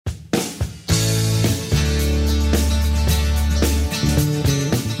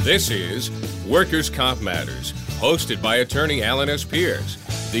This is Workers' Comp Matters, hosted by attorney Alan S. Pierce,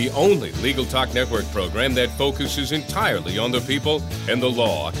 the only legal talk network program that focuses entirely on the people and the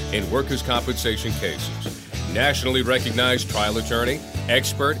law in workers' compensation cases. Nationally recognized trial attorney,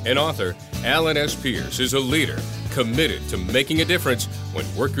 expert, and author, Alan S. Pierce is a leader committed to making a difference when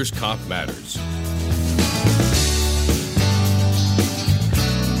workers' comp matters.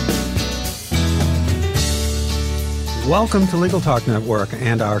 Welcome to Legal Talk Network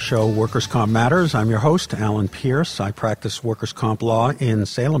and our show, Workers' Comp Matters. I'm your host, Alan Pierce. I practice workers' comp law in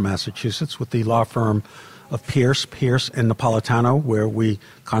Salem, Massachusetts, with the law firm of Pierce, and Napolitano, where we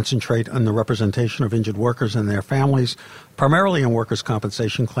concentrate on the representation of injured workers and their families, primarily in workers'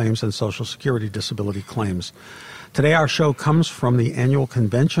 compensation claims and Social Security disability claims. Today, our show comes from the annual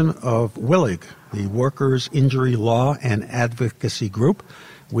convention of WILIG, the Workers' Injury Law and Advocacy Group.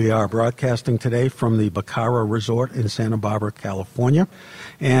 We are broadcasting today from the Bacara Resort in Santa Barbara, California.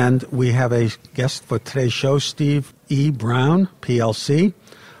 And we have a guest for today's show, Steve E. Brown, PLC,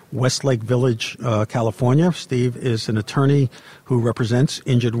 Westlake Village, California. Steve is an attorney who represents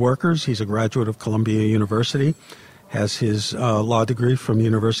injured workers. He's a graduate of Columbia University, has his law degree from the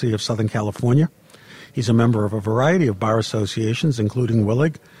University of Southern California. He's a member of a variety of bar associations, including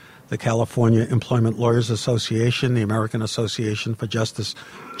WILIG, the California Employment Lawyers Association, the American Association for Justice,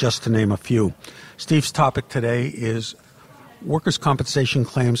 just to name a few. Steve's topic today is workers' compensation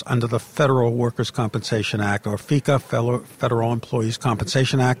claims under the Federal Workers' Compensation Act, or FECA, Federal Employees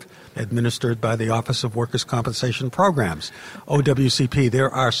Compensation Act, administered by the Office of Workers' Compensation Programs, OWCP. There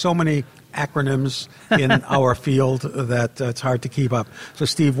are so many acronyms in our field that it's hard to keep up. So,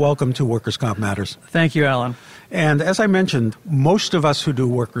 Steve, welcome to Workers' Comp Matters. Thank you, Alan. And as I mentioned, most of us who do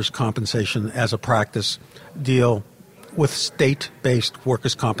workers' compensation as a practice deal with state-based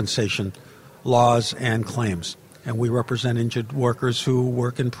workers' compensation laws and claims. And we represent injured workers who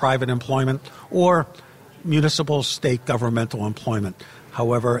work in private employment or municipal, state governmental employment.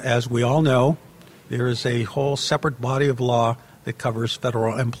 However, as we all know, there is a whole separate body of law that covers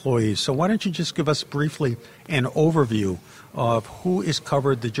federal employees. So why don't you just give us briefly an overview of who is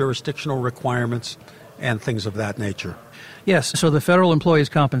covered, the jurisdictional requirements, and things of that nature? Yes, so the Federal Employees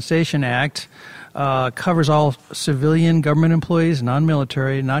Compensation Act covers all civilian government employees,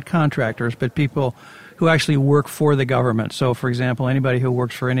 non-military, not contractors, but people who actually work for the government. So, for example, anybody who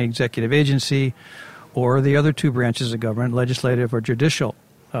works for any executive agency or the other two branches of government, legislative or judicial.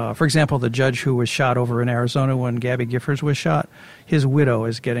 For example, the judge who was shot over in Arizona when Gabby Giffords was shot, his widow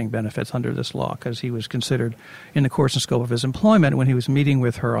is getting benefits under this law because he was considered in the course and scope of his employment when he was meeting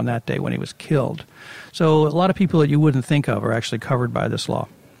with her on that day when he was killed. So a lot of people that you wouldn't think of are actually covered by this law.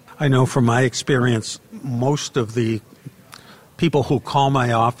 I know from my experience, most of the people who call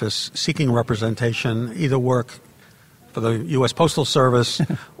my office seeking representation either work for the U.S. Postal Service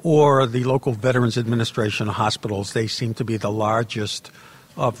or the local Veterans Administration hospitals. They seem to be the largest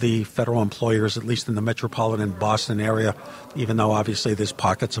of the federal employers, at least in the metropolitan Boston area, even though obviously there's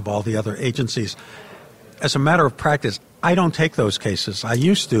pockets of all the other agencies. As a matter of practice, I don't take those cases. I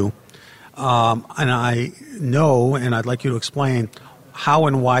used to, and I know, and I'd like you to explain how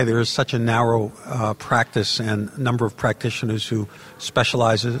and why there is such a narrow practice and number of practitioners who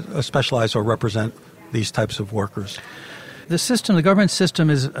specialize or represent these types of workers. The system, the government system,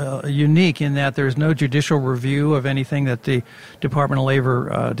 is unique in that there's no judicial review of anything that the Department of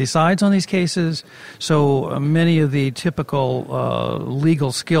Labor decides on these cases. So many of the typical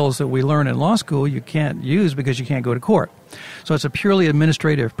legal skills that we learn in law school you can't use because you can't go to court. So it's a purely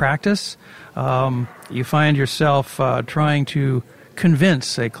administrative practice. You find yourself trying to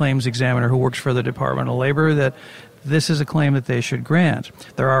convince a claims examiner who works for the Department of Labor that this is a claim that they should grant.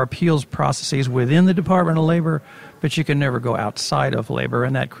 There are appeals processes within the Department of Labor, but you can never go outside of labor,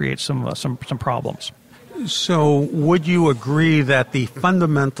 and that creates some problems. So would you agree that the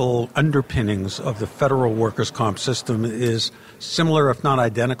fundamental underpinnings of the federal workers' comp system is similar, if not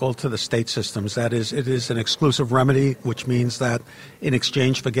identical, to the state systems? That is, it is an exclusive remedy, which means that in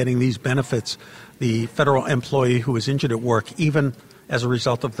exchange for getting these benefits, the federal employee who is injured at work, even as a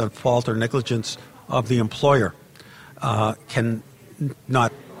result of the fault or negligence of the employer, can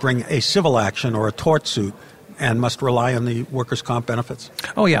not bring a civil action or a tort suit and must rely on the workers' comp benefits?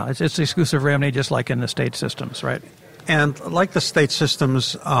 Oh, yeah. It's exclusive remedy just like in the state systems, right? And like the state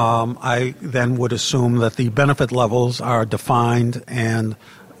systems, I then would assume that the benefit levels are defined and,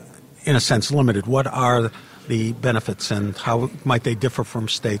 in a sense, limited. What are the benefits, and how might they differ from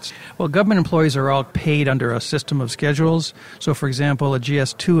states? Well, government employees are all paid under a system of schedules. So, for example, a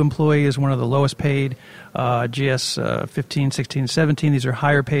GS2 employee is one of the lowest paid. GS 15, 16, 17, these are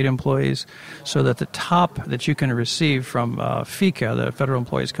higher paid employees. So that the top that you can receive from FECA, the Federal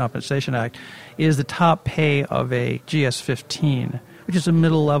Employees Compensation Act, is the top pay of a GS 15, which is a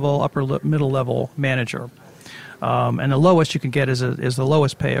middle-level, middle-level manager. And the lowest you can get is the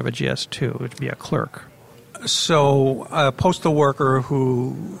lowest pay of a GS2, which would be a clerk. So a postal worker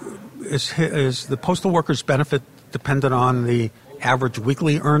who is the postal worker's benefit dependent on the average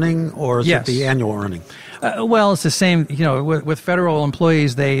weekly earning, or is Yes. it the annual earning? Well, it's the same. With federal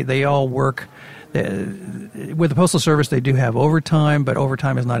employees, they all work. With the Postal Service, they do have overtime, but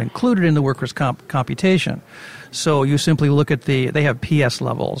overtime is not included in the workers' computation. So you simply look at they have PS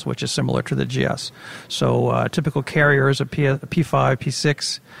levels, which is similar to the GS. So typical carrier is a P5,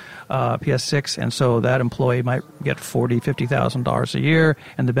 P6, PS6, and so that employee might get $50,000 a year,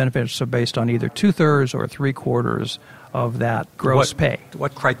 and the benefits are based on either 2/3 or 3/4 of that gross pay.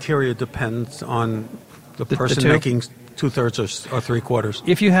 What criteria depends on the person two? making 2/3 or 3/4?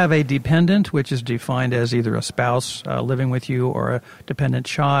 If you have a dependent, which is defined as either a spouse living with you or a dependent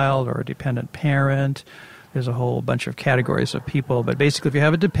child or a dependent parent, there's a whole bunch of categories of people. But basically, if you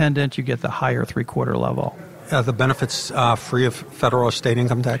have a dependent, you get the higher 3/4 level. The benefits free of federal or state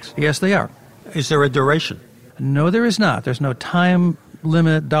income tax? Yes, they are. Is there a duration? No, there is not. There's no time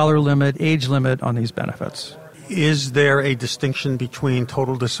limit, dollar limit, age limit on these benefits. Is there a distinction between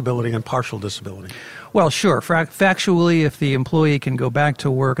total disability and partial disability? Well, sure. Factually, if the employee can go back to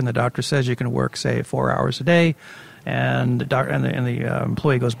work and the doctor says you can work, say, 4 hours a day, and the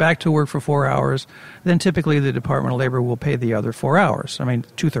employee goes back to work for 4 hours, then typically the Department of Labor will pay the other 4 hours. I mean,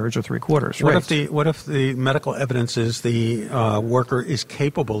 2/3 or 3/4. What if the medical evidence is the worker is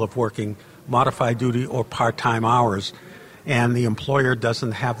capable of working modified duty or part-time hours, and the employer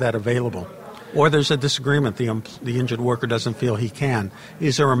doesn't have that available? Or there's a disagreement, the injured worker doesn't feel he can.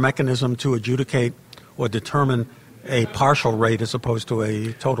 Is there a mechanism to adjudicate or determine a partial rate as opposed to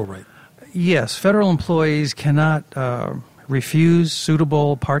a total rate? Yes, federal employees cannot refuse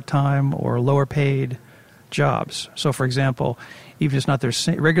suitable part-time or lower-paid jobs. So, for example, even if it's not their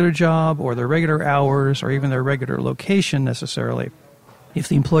regular job or their regular hours or even their regular location necessarily, if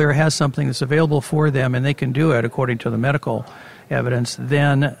the employer has something that's available for them and they can do it according to the medical evidence,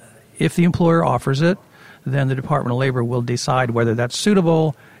 then if the employer offers it, then the Department of Labor will decide whether that's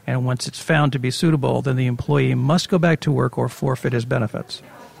suitable, and once it's found to be suitable, then the employee must go back to work or forfeit his benefits.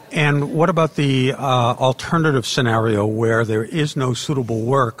 And what about the alternative scenario where there is no suitable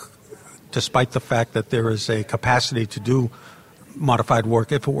work, despite the fact that there is a capacity to do modified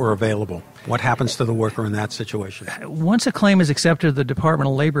work if it were available? What happens to the worker in that situation? Once a claim is accepted, the Department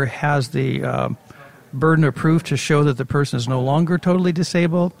of Labor has the burden of proof to show that the person is no longer totally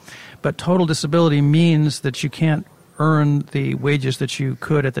disabled, but total disability means that you can't earn the wages that you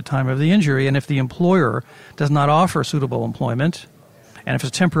could at the time of the injury, and if the employer does not offer suitable employment, and if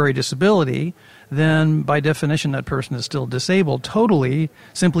it's temporary disability, then by definition that person is still disabled totally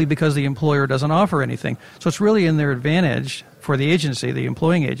simply because the employer doesn't offer anything. So it's really in their advantage for the agency, the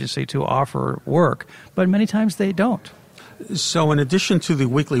employing agency, to offer work, but many times they don't. So in addition to the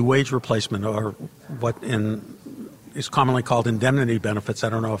weekly wage replacement, or what is commonly called indemnity benefits, I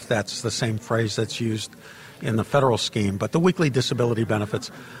don't know if that's the same phrase that's used in the federal scheme, but the weekly disability benefits,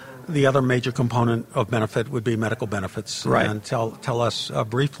 the other major component of benefit would be medical benefits. Right. And tell us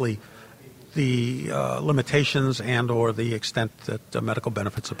briefly the limitations and or the extent that medical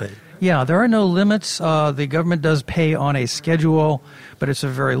benefits are paid. Yeah, there are no limits. The government does pay on a schedule, but it's a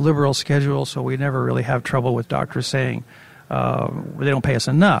very liberal schedule, so we never really have trouble with doctors saying they don't pay us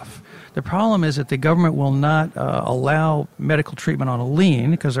enough. The problem is that the government will not allow medical treatment on a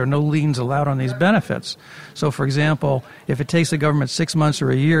lien because there are no liens allowed on these benefits. So, for example, if it takes the government 6 months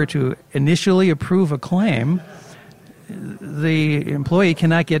or a year to initially approve a claim, the employee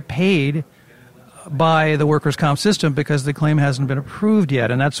cannot get paid by the workers' comp system because the claim hasn't been approved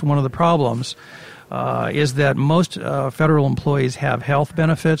yet. And that's one of the problems, is that most federal employees have health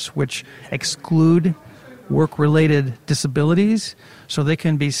benefits which exclude work-related disabilities, so they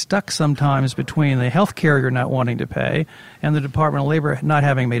can be stuck sometimes between the health carrier not wanting to pay and the Department of Labor not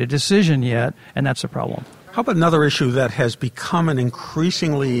having made a decision yet, and that's a problem. How about another issue that has become an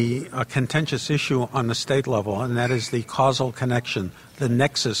increasingly contentious issue on the state level, and that is the causal connection, the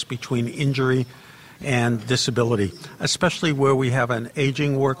nexus between injury and disability, especially where we have an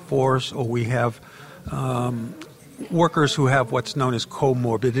aging workforce or we have workers who have what's known as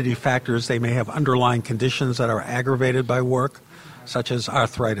comorbidity factors. They may have underlying conditions that are aggravated by work, such as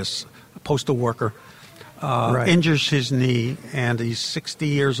arthritis. A postal worker injures his knee, and he's 60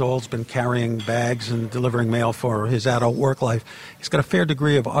 years old, has been carrying bags and delivering mail for his adult work life. He's got a fair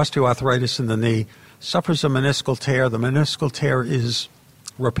degree of osteoarthritis in the knee, suffers a meniscal tear. The meniscal tear is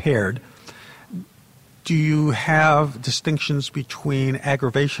repaired. Do you have distinctions between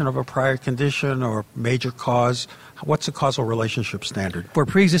aggravation of a prior condition or major cause? What's the causal relationship standard? For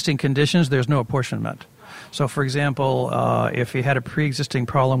pre-existing conditions, there's no apportionment. So, for example, if he had a pre-existing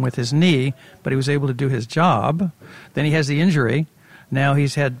problem with his knee, but he was able to do his job, then he has the injury. Now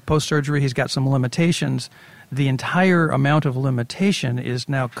he's had post-surgery, he's got some limitations. The entire amount of limitation is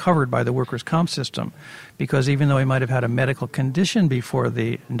now covered by the workers' comp system, because even though he might have had a medical condition before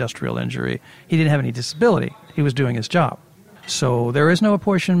the industrial injury, he didn't have any disability. He was doing his job. So there is no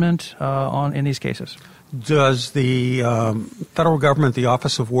apportionment in these cases. Does the federal government, the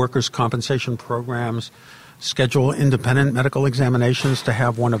Office of Workers' Compensation Programs, schedule independent medical examinations to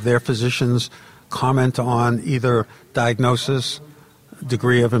have one of their physicians comment on either diagnosis,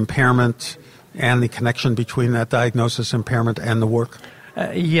 degree of impairment, and the connection between that diagnosis, impairment, and the work?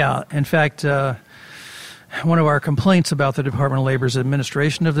 Yeah. In fact, one of our complaints about the Department of Labor's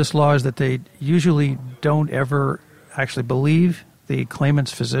administration of this law is that they usually don't ever actually believe the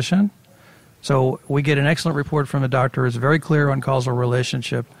claimant's physician. So we get an excellent report from the doctor, is very clear on causal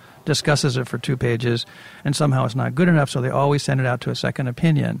relationship, discusses it for 2 pages, and somehow it's not good enough, so they always send it out to a second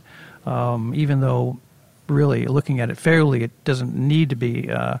opinion, even though really looking at it fairly, it doesn't need to be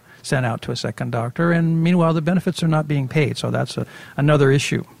sent out to a second doctor. And meanwhile, the benefits are not being paid, so that's another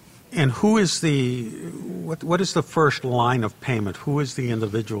issue. And who is what is the first line of payment? Who is the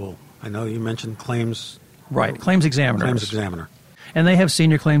individual? I know you mentioned claims. Right, claims examiners. Claims examiner. And they have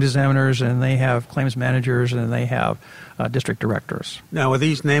senior claims examiners, and they have claims managers, and they have district directors. Now, are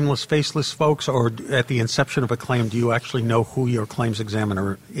these nameless, faceless folks, or at the inception of a claim, do you actually know who your claims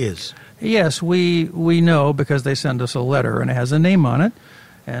examiner is? Yes, we know because they send us a letter, and it has a name on it,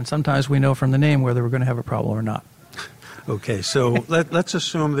 and sometimes we know from the name whether we're going to have a problem or not. Okay, so let's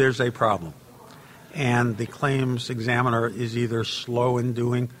assume there's a problem, and the claims examiner is either slow in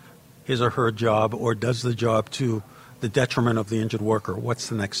doing his or her job or does the job to the detriment of the injured worker. What's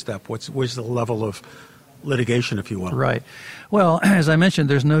the next step? Where's the level of litigation, if you will? Right. Well, as I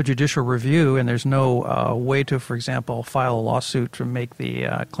mentioned, there's no judicial review, and there's no way to, for example, file a lawsuit to make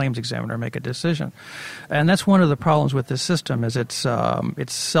the claims examiner make a decision. And that's one of the problems with this system is it's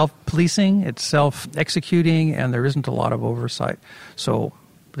self-policing, it's self-executing, and there isn't a lot of oversight. So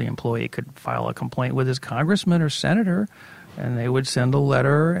the employee could file a complaint with his congressman or senator, and they would send a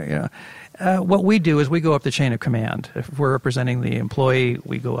letter. What we do is we go up the chain of command. If we're representing the employee,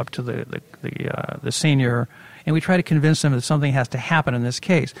 we go up to the senior, and we try to convince them that something has to happen in this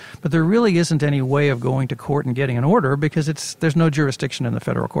case. But there really isn't any way of going to court and getting an order because there's no jurisdiction in the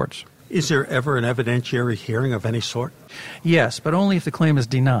federal courts. Is there ever an evidentiary hearing of any sort? Yes, but only if the claim is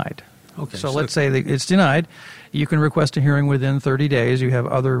denied. Okay. So let's say that it's denied. You can request a hearing within 30 days. You have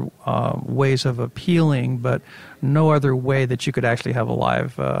other ways of appealing, but no other way that you could actually have a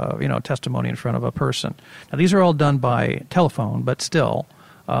live testimony in front of a person. Now, these are all done by telephone, but still,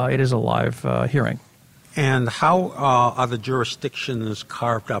 it is a live hearing. And how are the jurisdictions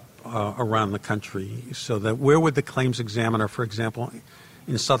carved up around the country so that where would the claims examiner, for example,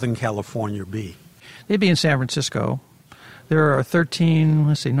 in Southern California be? They'd be in San Francisco. There are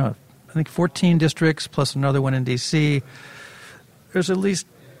 14 districts plus another one in D.C. There's at least,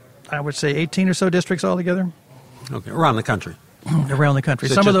 I would say, 18 or so districts altogether. Okay, around the country. Around the country.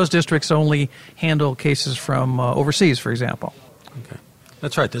 Some of those districts only handle cases from overseas, for example. Okay.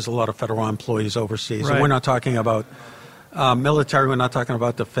 That's right. There's a lot of federal employees overseas. Right. And we're not talking about military. We're not talking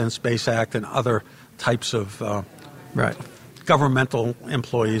about Defense Base Act and other types of right. governmental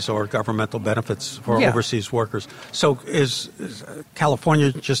employees or governmental benefits for overseas workers. So is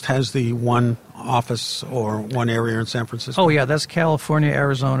California just has the one office or one area in San Francisco? Oh, yeah. That's California,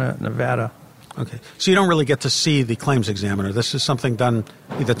 Arizona, Nevada. Okay. So you don't really get to see the claims examiner. This is something done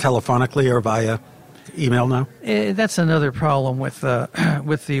either telephonically or via email now? That's another problem with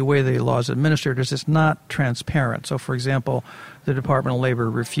the way the law is administered is it's not transparent. So, for example, the Department of Labor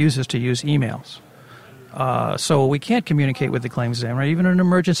refuses to use emails. So we can't communicate with the claims examiner. Even in an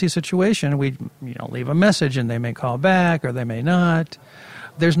emergency situation, we leave a message and they may call back or they may not.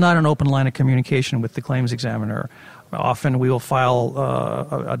 There's not an open line of communication with the claims examiner. Often we will file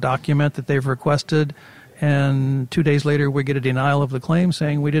a document that they've requested, and 2 days later we get a denial of the claim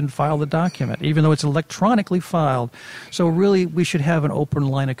saying we didn't file the document, even though it's electronically filed. So really we should have an open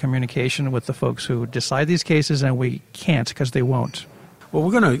line of communication with the folks who decide these cases, and we can't because they won't. Well,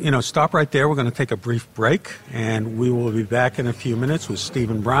 we're going to, stop right there. We're going to take a brief break, and we will be back in a few minutes with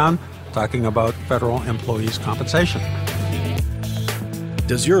Stephen Brown talking about federal employees' compensation.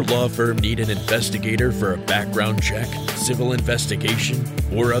 Does your law firm need an investigator for a background check, civil investigation,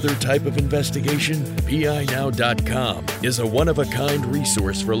 or other type of investigation? PINow.com is a one-of-a-kind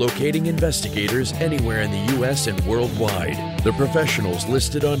resource for locating investigators anywhere in the U.S. and worldwide. The professionals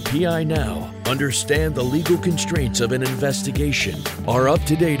listed on PI Now understand the legal constraints of an investigation, are up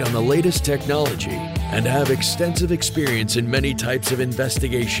to date on the latest technology, and have extensive experience in many types of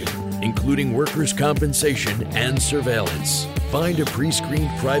investigation, including workers' compensation and surveillance. Find a pre-screened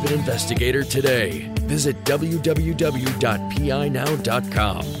private investigator today. Visit www.piNow.com.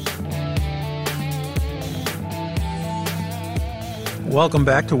 Welcome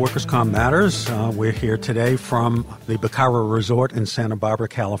back to Workers' Comp Matters. We're here today from the Bacara Resort in Santa Barbara,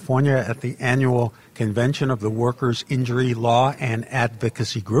 California at the annual convention of the Workers' Injury Law and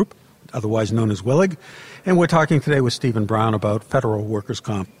Advocacy Group, otherwise known as WILLIG. And we're talking today with Stephen Brown about federal workers'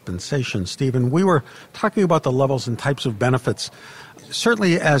 compensation. Stephen, we were talking about the levels and types of benefits.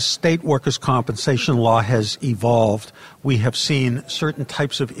 Certainly as state workers' compensation law has evolved, we have seen certain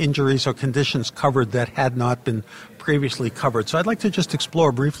types of injuries or conditions covered that had not been previously covered. So I'd like to just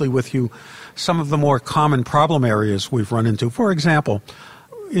explore briefly with you some of the more common problem areas we've run into. For example,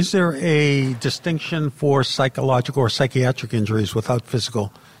 is there a distinction for psychological or psychiatric injuries without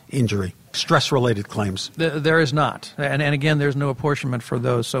physical injury? Stress-related claims. There is not. And again, there's no apportionment for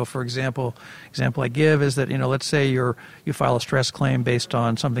those. So, for example I give is that, let's say you file a stress claim based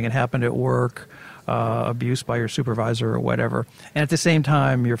on something that happened at work, abuse by your supervisor or whatever, and at the same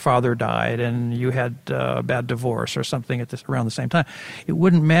time your father died and you had a bad divorce or something around the same time. It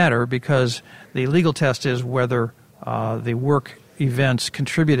wouldn't matter because the legal test is whether the work events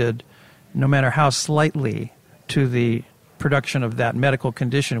contributed, no matter how slightly, to the production of that medical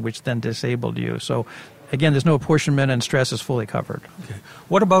condition which then disabled you. So again, there's no apportionment and stress is fully covered. Okay.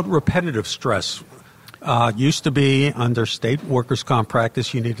 What about repetitive stress? Used to be under state workers' comp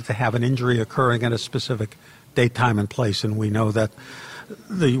practice, you needed to have an injury occurring at a specific date, time, and place, and we know that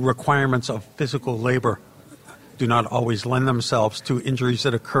the requirements of physical labor do not always lend themselves to injuries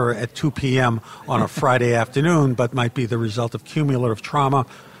that occur at 2 p.m. on a Friday afternoon, but might be the result of cumulative trauma,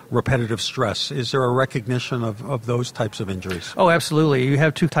 repetitive stress. Is there a recognition of those types of injuries? Oh, absolutely. You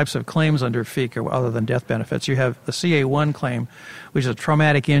have two types of claims under FEAC other than death benefits. You have the CA1 claim, which is a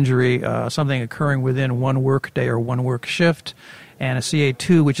traumatic injury, something occurring within one work day or one work shift, and a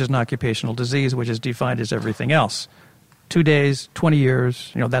CA2, which is an occupational disease, which is defined as everything else. 2 days, 20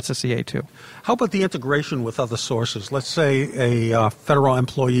 years, that's a CA2. How about the integration with other sources? Let's say a federal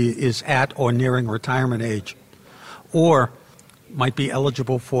employee is at or nearing retirement age, or might be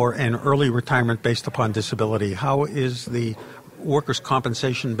eligible for an early retirement based upon disability. How is the workers'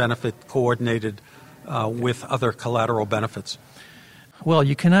 compensation benefit coordinated with other collateral benefits? Well,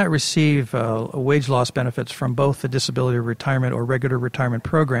 you cannot receive wage loss benefits from both the disability retirement or regular retirement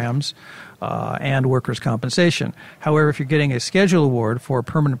programs and workers' compensation. However, if you're getting a schedule award for a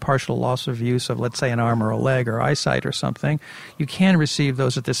permanent partial loss of use of, let's say, an arm or a leg or eyesight or something, you can receive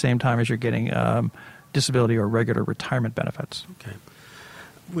those at the same time as you're getting disability or regular retirement benefits. Okay.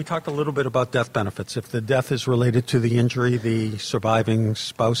 We talked a little bit about death benefits. If the death is related to the injury, the surviving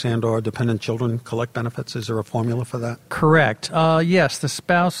spouse and or dependent children collect benefits. Is there a formula for that? Correct. Yes, the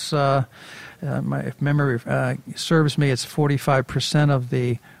spouse, if memory serves me, it's 45% of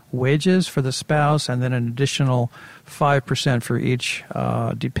the wages for the spouse and then an additional 5% for each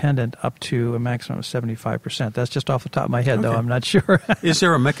dependent up to a maximum of 75%. That's just off the top of my head, though. I'm not sure. Is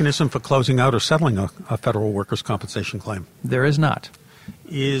there a mechanism for closing out or settling a federal workers' compensation claim? There is not.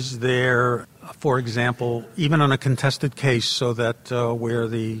 Is there, for example, even on a contested case so that where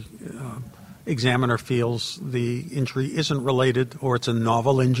the examiner feels the injury isn't related or it's a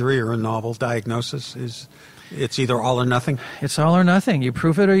novel injury or a novel diagnosis, it's either all or nothing? It's all or nothing. You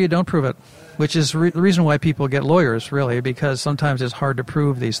prove it or you don't prove it, which is the reason why people get lawyers, really, because sometimes it's hard to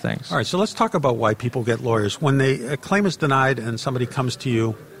prove these things. All right, so let's talk about why people get lawyers. When a claim is denied and somebody comes to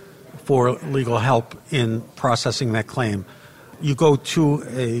you for legal help in processing that claim, you go to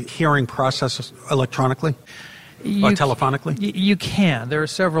a hearing process electronically? Or telephonically? You can. There are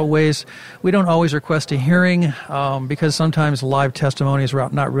several ways. We don't always request a hearing because sometimes live testimony is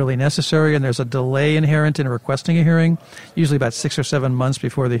not really necessary, and there's a delay inherent in requesting a hearing, usually about 6 or 7 months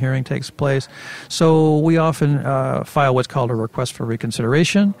before the hearing takes place. So we often file what's called a request for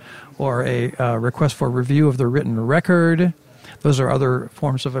reconsideration or a request for review of the written record. Those are other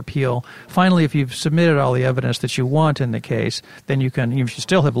forms of appeal. Finally, if you've submitted all the evidence that you want in the case, then if you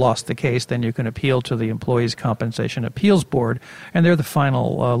still have lost the case, then you can appeal to the Employees Compensation Appeals Board, and they're the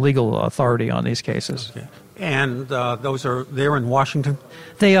final legal authority on these cases. Okay. And they're in Washington?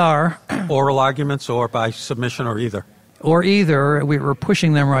 They are. Oral arguments or by submission or either? Or either. We're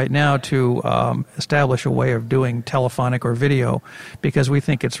pushing them right now to establish a way of doing telephonic or video, because we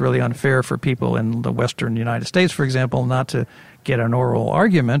think it's really unfair for people in the western United States, for example, not to get an oral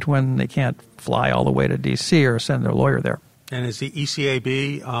argument when they can't fly all the way to D.C. or send their lawyer there. And is the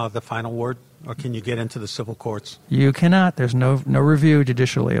ECAB the final word, or can you get into the civil courts? You cannot. There's no review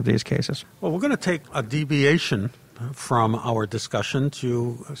judicially of these cases. Well, we're going to take a deviation from our discussion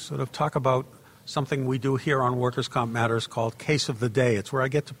to sort of talk about something we do here on Workers' Comp Matters called Case of the Day. It's where I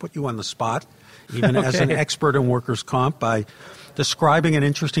get to put you on the spot, even as an expert in workers' comp, by describing an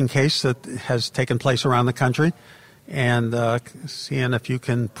interesting case that has taken place around the country and seeing if you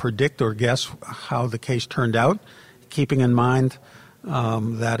can predict or guess how the case turned out, keeping in mind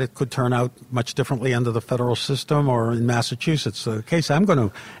that it could turn out much differently under the federal system or in Massachusetts. The case I'm going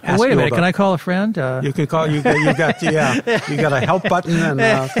to ask you wait a minute, about, can I call a friend? You can call. You got a help button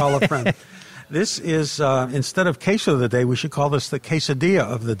and call a friend. This is, instead of case of the day, we should call this the quesadilla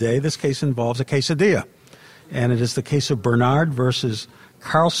of the day. This case involves a quesadilla. And it is the case of Bernard versus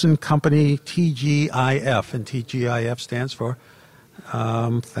Carlson Company, TGIF. And TGIF stands for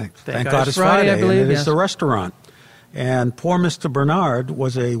Thank God It's Friday, I believe. And it is the restaurant. And poor Mr. Bernard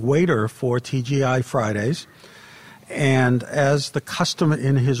was a waiter for TGI Fridays. And as the custom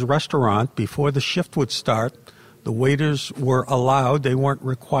in his restaurant, before the shift would start, the waiters were allowed, they weren't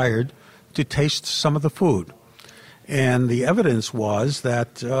required, to taste some of the food. And the evidence was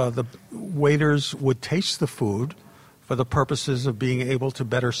that the waiters would taste the food for the purposes of being able to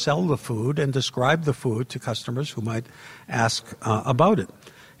better sell the food and describe the food to customers who might ask about it.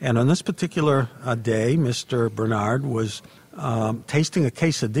 And on this particular day, Mr. Bernard was tasting a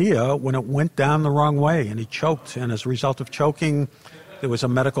quesadilla when it went down the wrong way, and he choked. And as a result of choking, there was a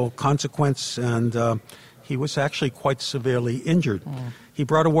medical consequence, and he was actually quite severely injured. He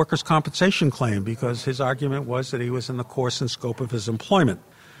brought a workers' compensation claim because his argument was that he was in the course and scope of his employment.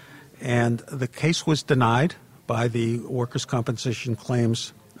 And the case was denied by the workers' compensation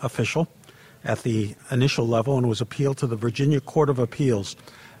claims official at the initial level and was appealed to the Virginia Court of Appeals.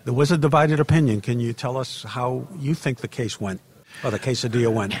 There was a divided opinion. Can you tell us how you think the case went? Or the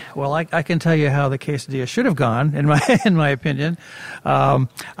quesadilla went? Well, I can tell you how the quesadilla should have gone, in my opinion.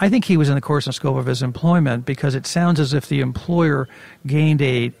 I think he was in the course and scope of his employment because it sounds as if the employer gained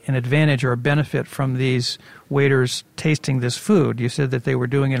an advantage or a benefit from these waiters tasting this food. You said that they were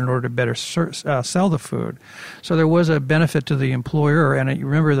doing it in order to better sell the food. So there was a benefit to the employer, and you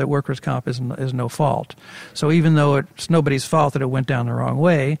remember that workers' comp is no fault. So even though it's nobody's fault that it went down the wrong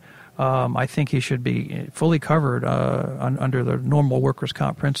way, I think he should be fully covered under the normal workers'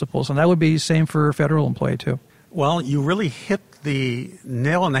 comp principles, and that would be the same for a federal employee too. Well, you really hit the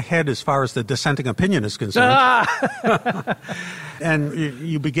nail on the head as far as the dissenting opinion is concerned. And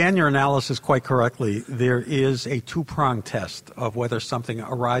you began your analysis quite correctly. There is a two-pronged test of whether something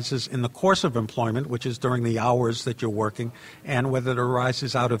arises in the course of employment, which is during the hours that you're working, and whether it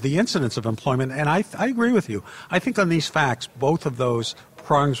arises out of the incidents of employment. And I agree with you. I think on these facts, both of those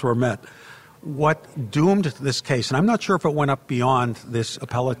prongs were met. What doomed this case, and I'm not sure if it went up beyond this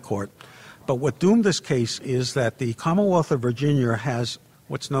appellate court, but what doomed this case is that the Commonwealth of Virginia has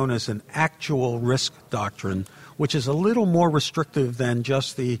what's known as an actual risk doctrine, which is a little more restrictive than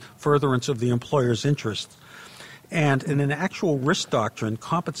just the furtherance of the employer's interests. And in an actual risk doctrine,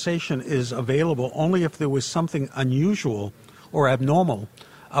 compensation is available only if there was something unusual or abnormal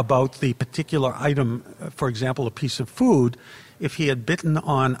about the particular item, for example, a piece of food. If he had bitten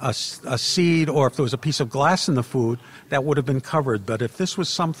on a seed or if there was a piece of glass in the food, that would have been covered. But if this was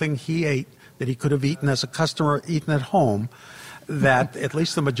something he ate that he could have eaten as a customer, eaten at home, that at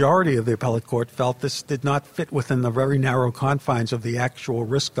least the majority of the appellate court felt this did not fit within the very narrow confines of the actual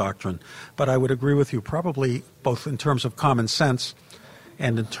risk doctrine. But I would agree with you, probably both in terms of common sense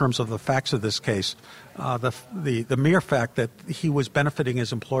and in terms of the facts of this case, the mere fact that he was benefiting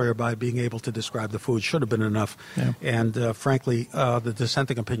his employer by being able to describe the food should have been enough. Yeah. And frankly, the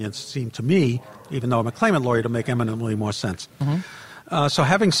dissenting opinions seem to me, even though I'm a claimant lawyer, to make eminently more sense. Mm-hmm. So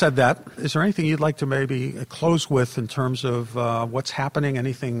having said that, is there anything you'd like to maybe close with in terms of what's happening,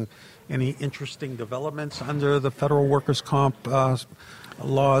 any interesting developments under the federal workers' comp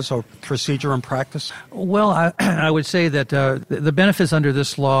laws or procedure and practice? Well, I would say that the benefits under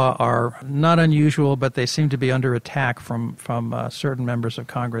this law are not unusual, but they seem to be under attack from certain members of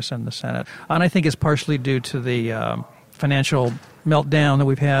Congress and the Senate. And I think it's partially due to the financial meltdown that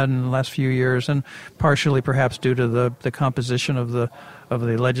we've had in the last few years, and partially perhaps due to the composition of the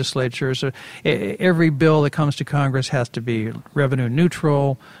legislature. So every bill that comes to Congress has to be revenue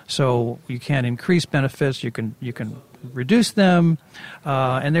neutral, so you can't increase benefits, you can reduce them,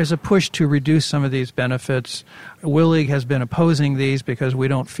 and there's a push to reduce some of these benefits. WILLIG has been opposing these because we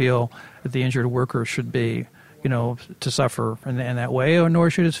don't feel that the injured worker should be to suffer in that way, or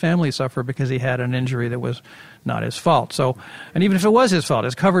nor should his family suffer because he had an injury that was not his fault. So, and even if it was his fault,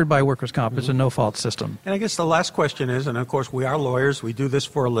 it's covered by workers' comp. It's a no-fault system. And I guess the last question is, and of course we are lawyers, we do this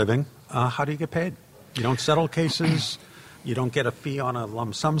for a living, how do you get paid? You don't settle cases, you don't get a fee on a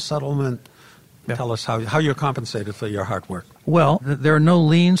lump sum settlement. Yeah. Tell us how you're compensated for your hard work. Well, there are no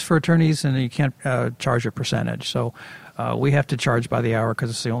liens for attorneys, and you can't charge a percentage. So we have to charge by the hour because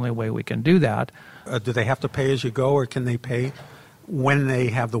it's the only way we can do that. Do they have to pay as you go, or can they pay when they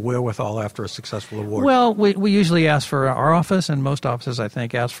have the wherewithal after a successful award? Well, we usually ask for our office, and most offices, I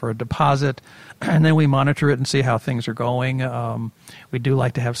think, ask for a deposit, and then we monitor it and see how things are going. We do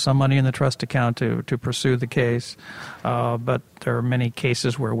like to have some money in the trust account to pursue the case, but there are many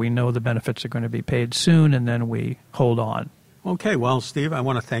cases where we know the benefits are going to be paid soon, and then we hold on. Okay, well, Steve, I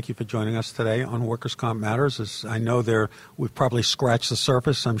want to thank you for joining us today on Workers' Comp Matters. As I know we've probably scratched the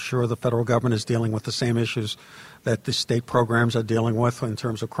surface. I'm sure the federal government is dealing with the same issues that the state programs are dealing with in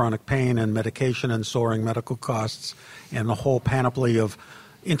terms of chronic pain and medication and soaring medical costs and the whole panoply of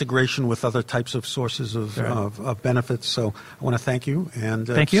integration with other types of sources of benefits. So I want to thank you. And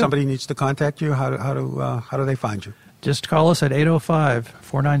thank you. If somebody needs to contact you, how do they find you? Just call us at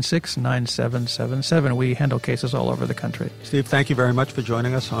 805-496-9777. We handle cases all over the country. Steve, thank you very much for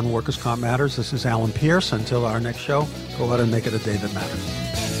joining us on Workers' Comp Matters. This is Alan Pierce. Until our next show, go out and make it a day that matters.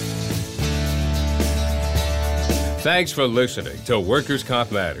 Thanks for listening to Workers'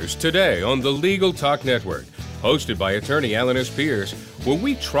 Comp Matters today on the Legal Talk Network, hosted by attorney Alan S. Pierce, where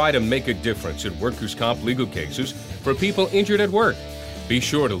we try to make a difference in workers' comp legal cases for people injured at work. Be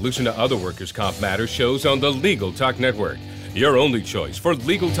sure to listen to other Workers' Comp Matters shows on the Legal Talk Network, your only choice for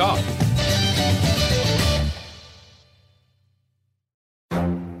legal talk.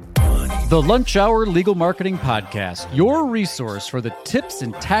 The Lunch Hour Legal Marketing Podcast, your resource for the tips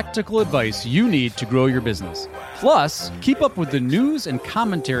and tactical advice you need to grow your business. Plus, keep up with the news and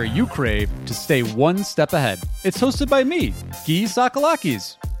commentary you crave to stay one step ahead. It's hosted by me, Guy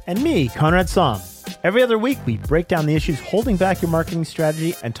Sakalakis. And me, Conrad Som. Every other week, we break down the issues holding back your marketing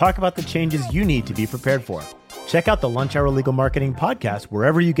strategy and talk about the changes you need to be prepared for. Check out the Lunch Hour Legal Marketing Podcast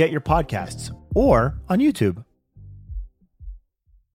wherever you get your podcasts or on YouTube.